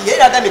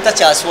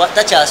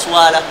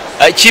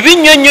kibi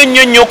nnyo nnyo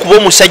nnyo nnyo kuba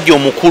omusajja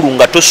omukulu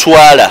nga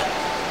toswala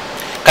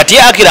kati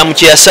Acram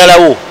kye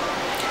yasalawo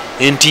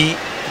nti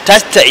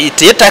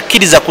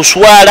takkiriza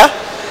kuswala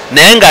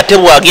naye ng'ate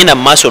bw'agenda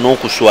mu maaso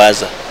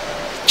n'okuswaza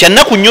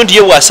kyannaku nnyo nti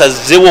ye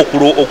bw'asazeewo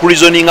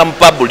okulizoninga mu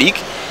public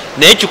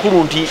naye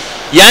kikulu nti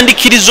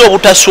yandikkiriza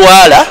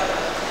obutaswala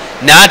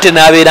n'ate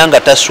n'abeera nga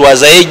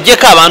taswaza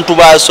yejjeko abantu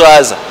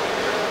baswaza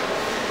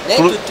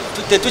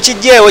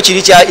tetukijjeewo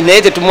kiri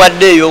naye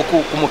tetumwaddeeyo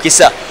ku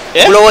mukisa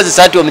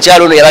kulowoozesa nti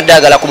omukyalo ono yabadde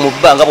agala ku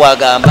mubba nga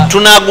bw'agamba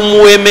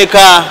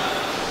tunagumuwemeka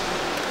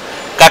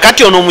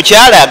kakati ono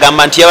omukyala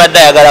agamba nti yabadde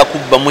ayagala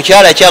kubba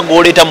mukyala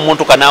kyagooleeta mu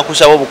motoka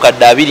n'akusaba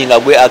obukadde 2 nga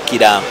gwe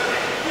Acram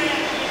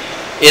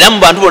era mu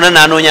bantu bonna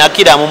n'anoonya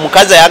Acram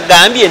omukazi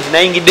yagambye nti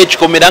nayingidde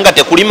ekikomera nga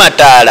tekuli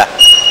mataala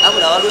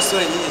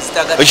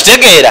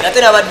okitegeera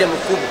ate nabadde mu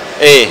kkubo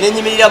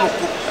nenyimirira mu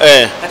kkubo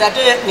kati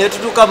ate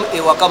netutuuka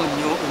ewaka mu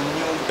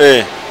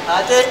nnyumba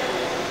ate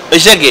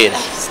okitegeera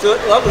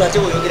wabula ate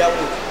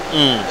bweyogeramu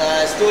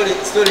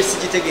story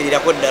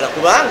sigitegeererako ddala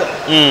kubanga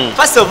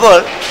first of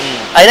all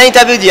alina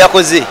interview gye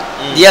yakoze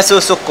gye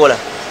yasoose okukola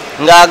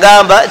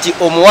ng'agamba nti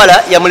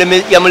omuwala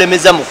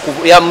yamulemeza mu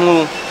kkubo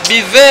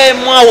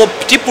biveemu awo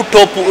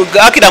tiputopu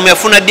Acram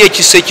yafuna ddi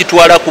ekisa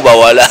ekitwala ku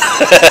bawala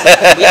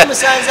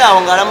yamusanze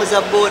awo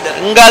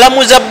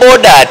ng'alamuza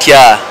booda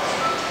atya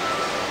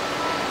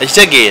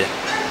ekitegeera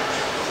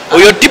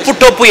oyo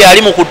tiputopu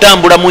yali mu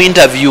kutambula mu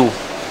interview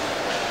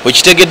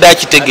okitegedde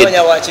akitegedde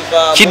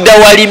kidda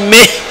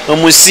walime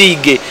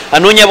omusiige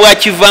anoonya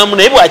bwakivaamu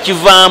naye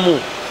bwakivaamu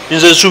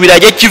nze nsuubira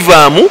ajja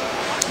kivaamu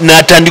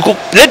n'atandika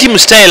let him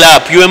style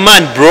up you a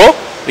man bro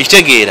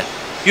ekitegeera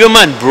you a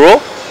man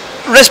bro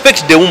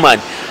respect the woman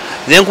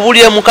then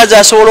kubulira mukazi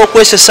asobola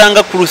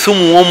okwesesanga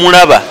Kuruthum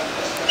w'omulaba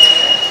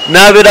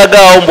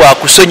n'abeeragaawo mbw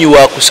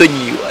akusonyiwa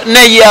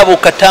naye abo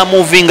kata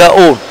moving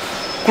on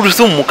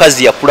Kuruthum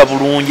mukazi yakula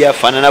bulungi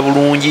afaanana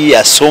bulungi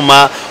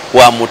yasoma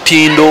wa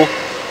mutindo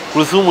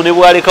Kuruthum ne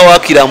bwalekawo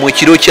Acram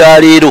ekiro kya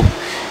leero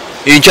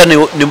enkya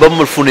ne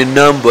bamufuna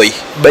ennamba ye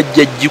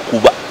bajja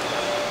gikuba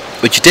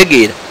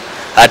okitegeera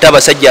ate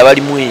abasajja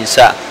abalimu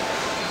ensa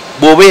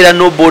bw'obeera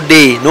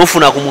nobody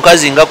n'ofuna ku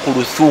mukazi nga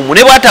Kuruthum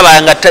ne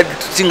bwatabanga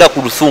singa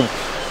Kuruthum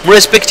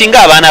murespektinga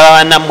abaana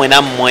babanammwe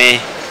nammwe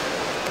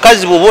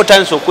mukazi bw'oba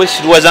otandise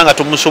okwesirwaza nga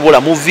tomusobola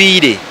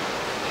muviire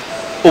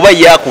oba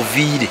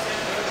yakuviire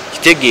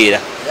kitegeera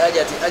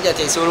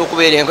esobola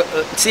okubeera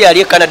si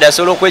yali e Canada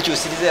asobola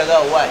okwekyusiriza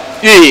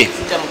yagaawaali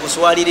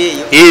mukuswalira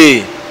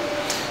eyo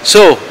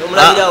so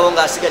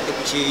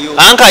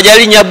anka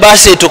ajalinya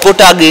basi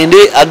etokota agende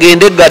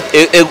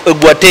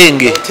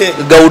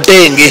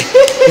gautenge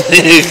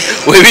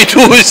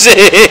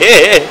webituuse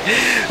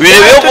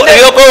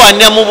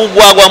ebyokowanira mu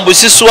bugwagwa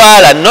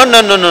mbusiswala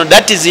no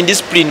that is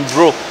indiscipline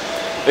bro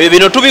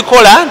bino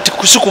tubikola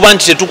kusikuba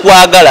nti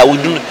tetukwagala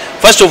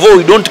first of all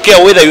we don't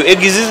care whether you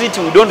exist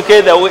we don't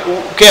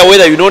care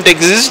whether you don't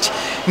exist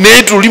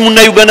naye tuli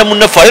munna Uganda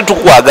munnaffe ate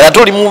tukwagala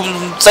toli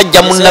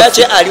musajja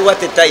munnaffe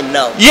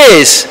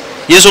yes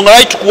yensonga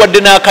lwaki tukuwadde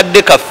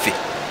n'akadde kaffe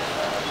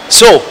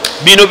so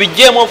bino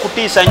bijjeemu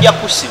okutiisa nja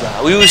kusiba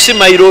you see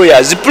my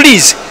lawyers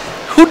please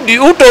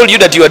who told you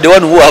that you are the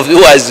one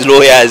who has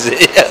lawyers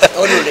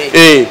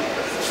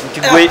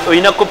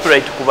oyina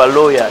copyright ku ba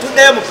lawyers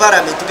tuddeyo mu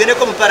parliament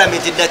tugendeko mu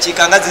parliament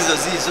eddakiika nga zizo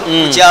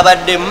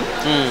kukyabaddemu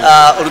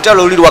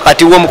olutalo oluli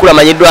wakati w'omukulu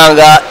amanyiddwa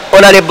nga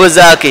honorable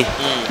zaake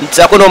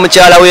nsako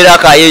n'omukyala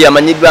weerakayo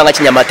yamanyiddwa nga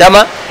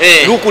Kinyamatama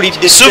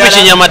lukulidde subi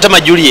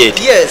Kinyamatama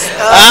Juliet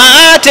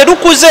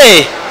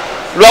terukuze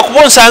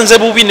lwakuba onsanze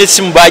bubi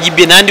n'essimu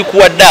baagibye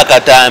nandikuwadde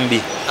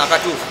akatambi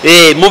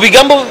mu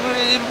bigambo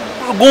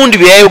gundi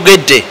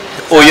byayogedde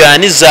oyo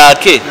ani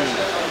zaake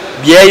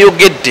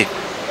byayogedde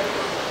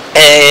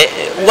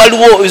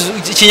waliwo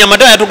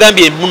Kinyamatama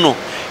yatugambye muno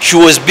she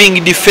was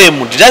being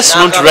defamed that's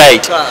not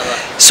right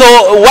so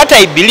what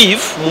I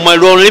believe mu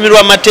lulimi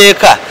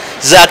lw'amateeka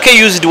Zaake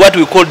used what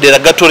we call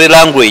derogatory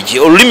language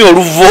olulimi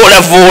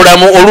oluvoolavoola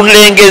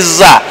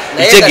olulengeza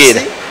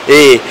ekitegeera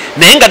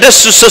naye nga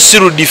tasuso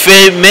siru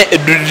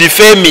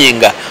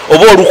defaming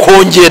oba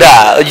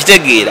olukonjera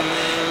okitegeera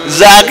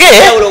zaake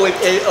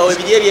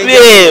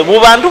mu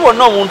bantu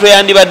bonna omuntu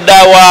eyandibadde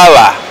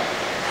awaaba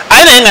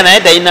aye naye nga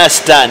naye talina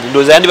stand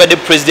ndowooza yandibadde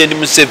president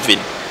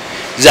Museveni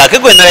zaake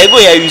gwe nalaye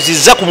gwe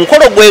yayuzizza ku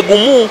mukolo gwe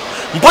gumu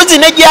mpozi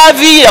ne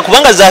gyaviira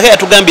kubanga zaake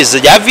yatugambye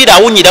gyaviira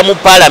awunyira mu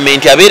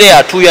paalamenti abeere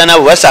yatuuya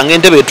nabo basanga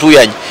entebe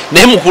etuuyanye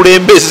naye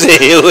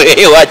mukulembeze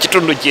wa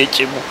kitundu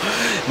kyekimu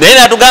naye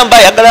natugamba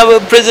ayagala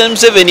president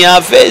Museveni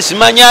afe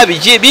simanya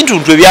biki ebintu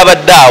ntu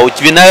ebyabadde awo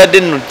byenabadde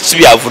nno si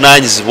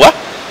byavunaanyizibwa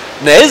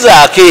naye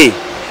zaake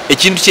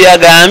ekintu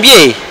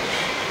kyeyagambye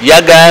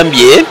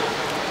yagambye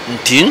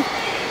nti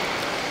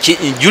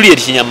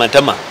Juliet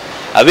Kinyamatama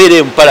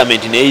abeere mu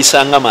paalamenti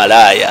neyeyisanga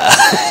malaaya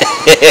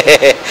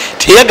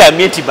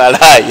teyagambye nti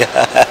malaaya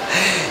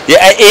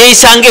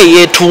yeyisanga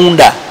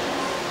eyeetunda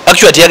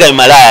actually teyagambye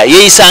malaaya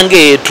yeyisanga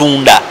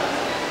eyeetunda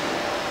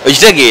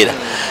okitegeera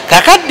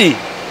kakaddi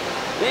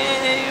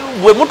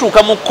bwe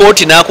mutuuka mu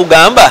kooti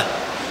n'akugamba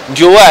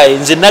nti owaaye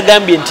nze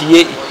nagambye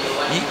nti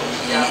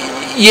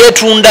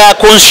yeetunda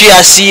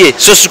conscience ye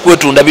so si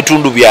kwetunda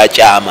bitundu bya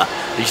kyama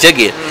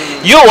okitegeera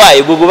yo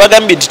waaye gwe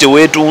bagambye nti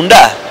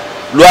teweetunda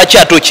lwaki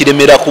ate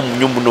okiremeraku mu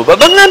nyumbuno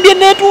bagambye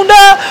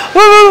neetunda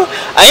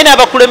aye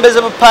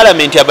n'abakulembeze ba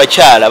paalamenti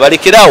abakyala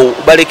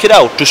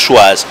balekerawo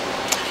tuswaza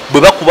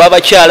bwe bakuba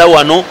abakyala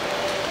wano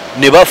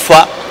ne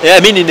bafa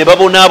ne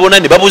babonaabona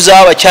ne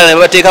babuzaawo abakyala ne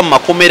babateeka mu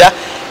makomera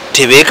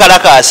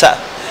tebeekalakaasa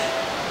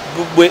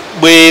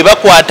bwe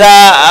bakwata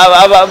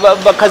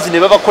bakazi ne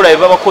babakola bye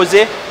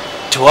babakoze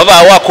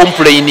tewabaawo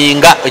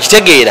acomplaininga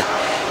okitegeera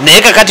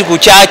naye kakati ku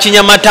kya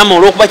Kinyamatama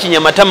olw'okuba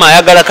Kinyamatama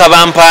ayagala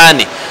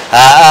kabampaane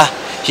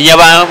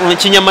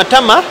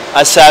Kinyamatama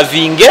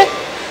asaavinge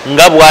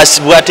nga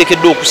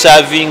bwateekeddwa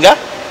okusaavinga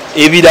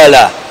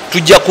ebirala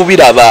tujja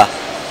kubiraba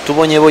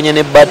tubonyebonye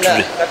ne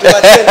battery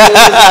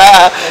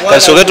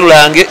kasooke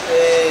tulange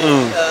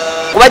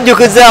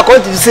kubajjukizaako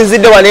nti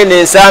tusinzidde wano eno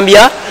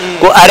ensambya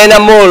ku Arena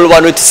Mall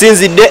wano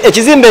tusinzidde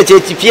ekizimbe ekyo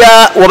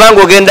ekipya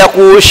wabanga ogenda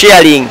ku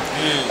sharing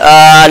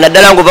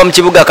naddala ng'ova mu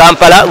kibuga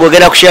Kampala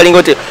ng'ogenda ku sharing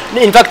hotel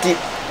in fact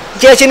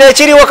kyekino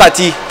ekiriwo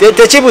kati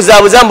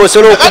tekibuzaabuza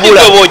mbaosobola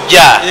okubula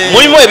bojja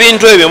mulimu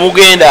ebintu ebyo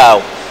mugenda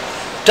awo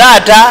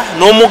taata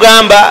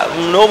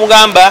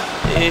n'omugamba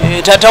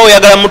taata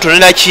oyagala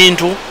mutonera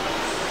kintu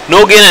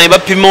n'ogenda ne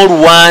bapima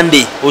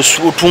oluwande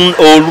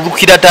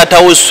olulukira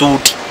taatawo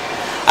suuti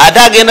ate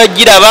agenda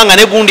giraba nga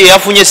ne gundi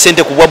eyafunye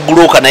sente ku bwa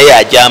buloka naye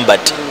ajamba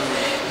ti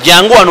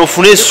jangu wano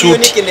ofune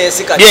esuuti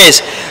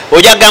yes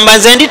ojja kugamba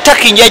nze ndi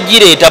taki nja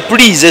gireeta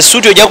please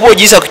esuuti ojja kuba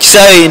ogiyisa ku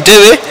kisaawe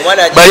entebe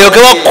balyoke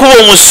bakkuba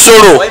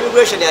omusolo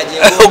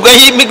ogwa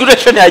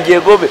immigration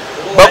ajegobe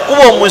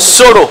bakkuba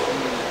omusolo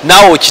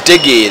naawe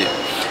okitegeere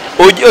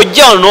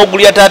ojja wano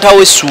n'ogulya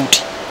taatawo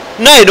esuuti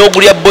naye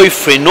n'ogulya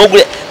boyfriend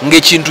n'ogulya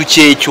ng'ekintu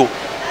kyekyo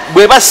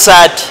bweba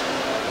saati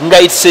nga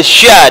it's a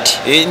shirt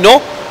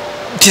no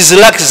it is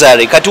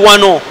luxury kati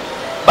wano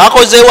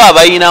bakozeewo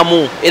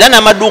abayinamu era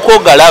n'amaduuka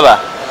ogalaba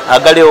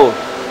agalewo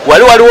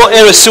waliwo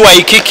LC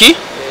Waikiki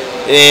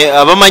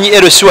abamanyi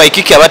LC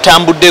Waikiki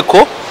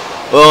abatambuddeko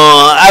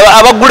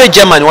abagula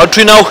Germany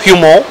watulinawo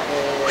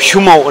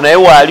Humo naye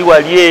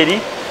wali eri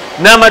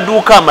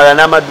n'amaduuka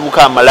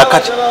amala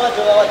kati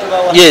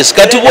yes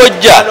kati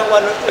bwojja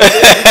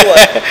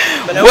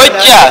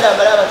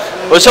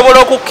osobola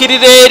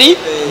okukkirira eri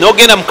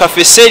n'ogenda mu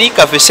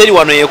kafeseri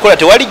wano yekola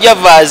tewali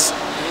javas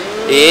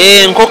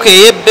enkoko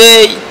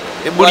ey'ebbeeyi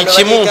buli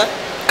kimu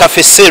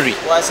kafeseri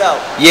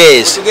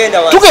yes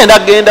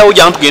tugenda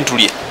ujja tugenda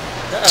tulye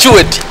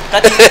kiweti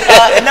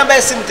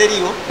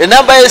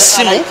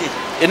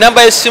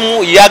enamba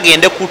y'essimu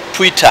yagende ku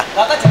Twitter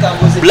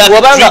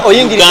wabanga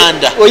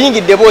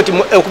oyingidde booti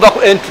okuva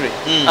ku entry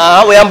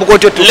weyambuka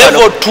otyo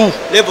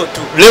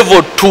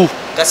level 2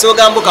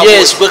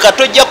 yes bwe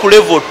katojja ku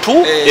level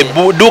 2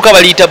 edduuka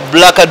baliyita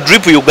Black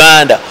Drip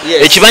Uganda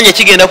ekibanja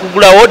kigenda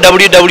kugulawo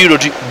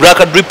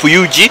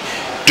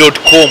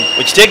www.blackdripug.com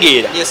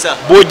okitegeera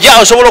bw'ojja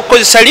osobola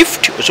okukozesa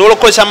lift osobola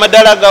okukozesa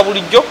amadaala aga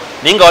bulijjo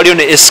naye nga waliyo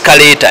ne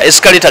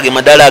escalator ge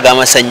madaala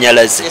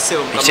ag'amasannyalaze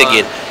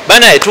okitegeera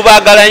banaye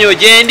tubaagala nnyo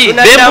gyendi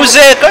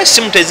bembuzeeko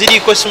essimu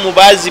teziriiko simu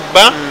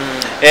baazibba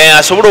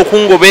asobola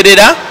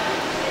okungoberera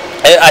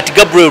at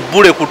Gabriel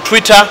Bule ku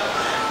Twitter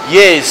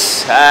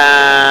yes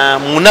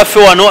munaffe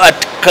wano at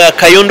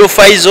Kayondo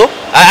Faizo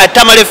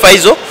Tamale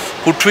Faizo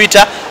ku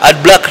Twitter at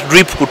Black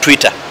Drip ku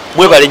Twitter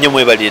mwebale nnyo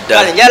mwebale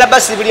ddala njala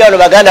basi buli wano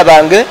baganda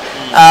bange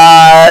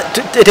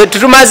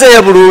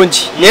tutumazeeyo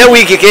bulungi naye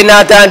wiiki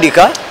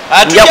kenaatandika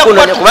nja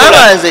kunonya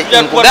kubanga nze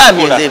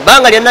nkugambye nze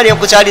ebbanga lyonna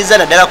lyenkukyaliza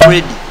naddala ku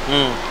redi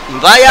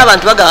nvaayo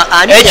abantu bagamba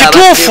ani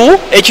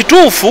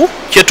ekituufu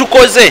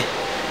kyetukoze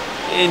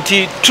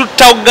nti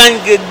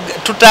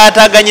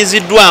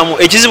tutaataganyiziddwamu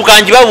ekizibu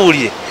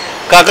kanjibabuulire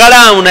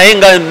kakalaamu naye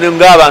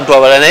ng'abantu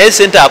abalala naye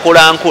sente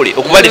akola nkole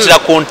okubaleetera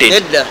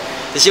content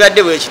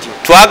tekibadde bwe kityo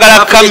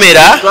twagala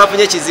kamera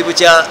twafunye ekizibu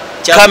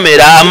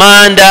kamera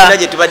amanda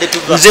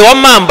nze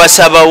wamma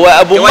mbasaba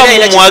bwemba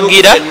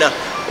mumwagira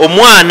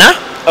omwana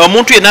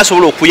omuntu yenna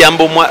asobola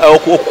okuyamba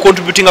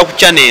okukontributinga ku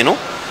channel eno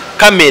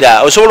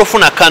kamera osobola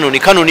ofuna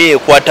Canon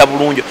ekwata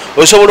bulungi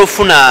osobola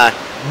ofuna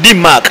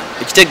D-Mark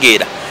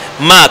ekitegeera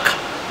Mark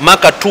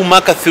 2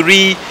 Mark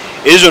 3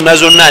 ezo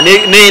nazonna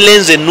ne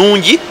lens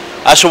ennungi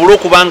asobola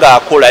okubanga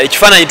akola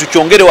ekifaananyi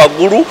tukyongere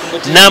waggulu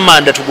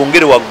n'amanda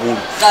tugongere waggulu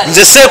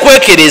nze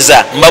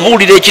seekwekereza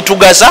mbabuulira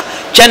ekitugasa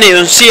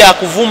channel nsi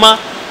yakuvuma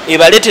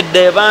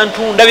ebaletedde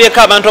abantu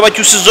ndabyeko abantu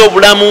abakyusiza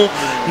obulamu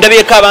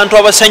ndabyeko abantu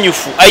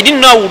abasanyufu I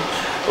didn't know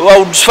I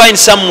would find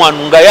someone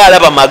nga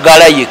yalaba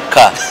magala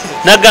yekka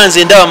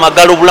naganze ndaba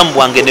magala obulamu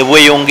bwange ne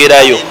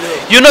bweyongerayo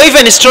you know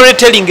even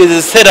storytelling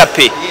is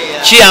therapy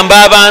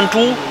kiyamba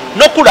abantu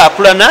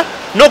nokulaakulana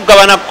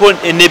n'okugabanako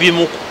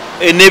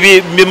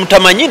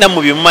nebimutamanyi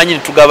nammwe byemumanyi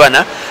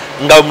netugabana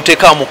nga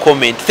muteekawo mu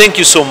comment. Thank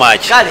you so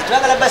much. Kale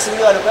twagala basi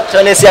muli wano ku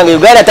channel yange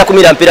Uganda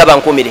takumira mpira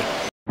bankumire.